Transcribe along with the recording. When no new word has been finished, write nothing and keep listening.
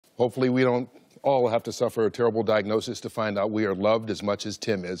Hopefully we don't all have to suffer a terrible diagnosis to find out we are loved as much as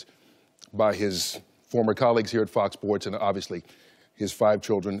Tim is by his former colleagues here at Fox Sports and obviously his 5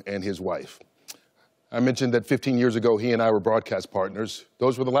 children and his wife. I mentioned that 15 years ago he and I were broadcast partners.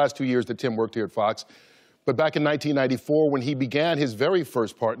 Those were the last 2 years that Tim worked here at Fox. But back in 1994, when he began, his very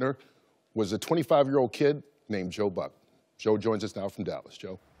first partner was a 25-year-old kid named Joe Buck. Joe joins us now from Dallas.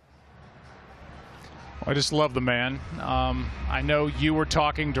 Joe. I just love the man. I know you were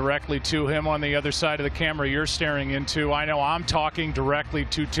talking directly to him on the other side of the camera you're staring into. I know I'm talking directly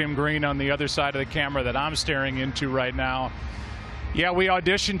to Tim Green on the other side of the camera that I'm staring into right now. Yeah, we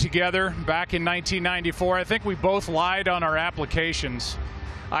auditioned together back in 1994. I think we both lied on our applications.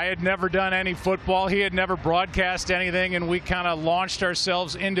 I had never done any football. He had never broadcast anything, and we kind of launched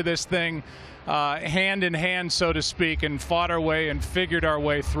ourselves into this thing hand in hand, so to speak, and fought our way and figured our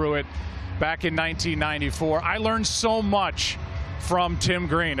way through it. Back in 1994, I learned so much from Tim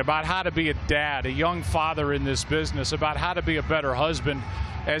Green about how to be a dad, a young father in this business, about how to be a better husband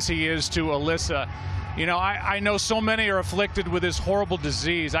as he is to Alyssa. You know, I know so many are afflicted with this horrible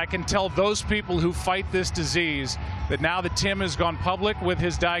disease. I can tell those people who fight this disease that now that Tim has gone public with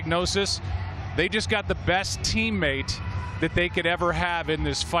his diagnosis, they just got the best teammate that they could ever have in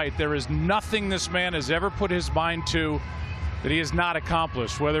this fight. There is nothing this man has ever put his mind to that he has not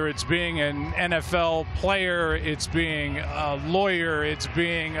accomplished, whether it's being an NFL player, it's being a lawyer, it's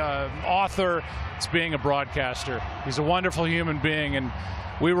being an author, it's being a broadcaster. He's a wonderful human being, and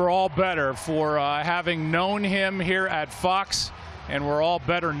we were all better for having known him here at Fox, and we're all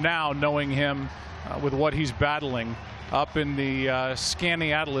better now knowing him with what he's battling up in the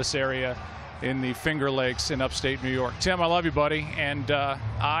Skaneateles area in the Finger Lakes in upstate New York. Tim, I love you, buddy, and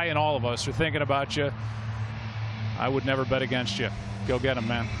I and all of us are thinking about you. I would never bet against you. Go get him,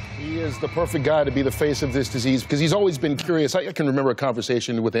 man. He is the perfect guy to be the face of this disease because he's always been curious. I can remember a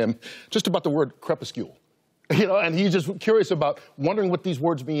conversation with him just about the word crepuscule. You know, and he's just curious about wondering what these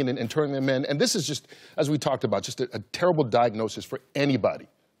words mean and turning them in. And this is just, as we talked about, just a terrible diagnosis for anybody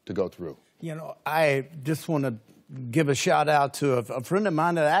to go through. You know, I just want to give a shout out to a friend of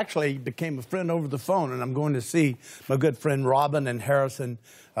mine that actually became a friend over the phone, and I'm going to see my good friend Robin and Harrison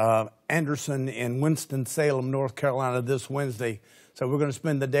Anderson in Winston-Salem, North Carolina this Wednesday. So we're going to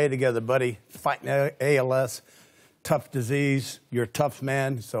spend the day together, buddy, fighting ALS, tough disease. You're a tough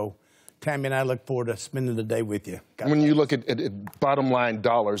man, so Tammy and I look forward to spending the day with you. When you look at bottom line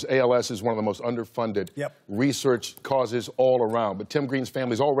dollars, ALS is one of the most underfunded research causes all around. But Tim Green's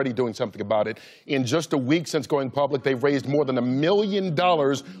family is already doing something about it. In just a week since going public, they've raised more than $1 million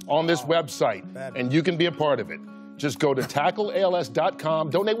on this website. And you can be a part of it. Just go to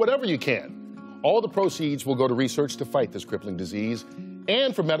tackleals.com, donate whatever you can. All the proceeds will go to research to fight this crippling disease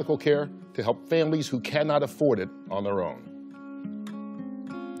and for medical care to help families who cannot afford it on their own.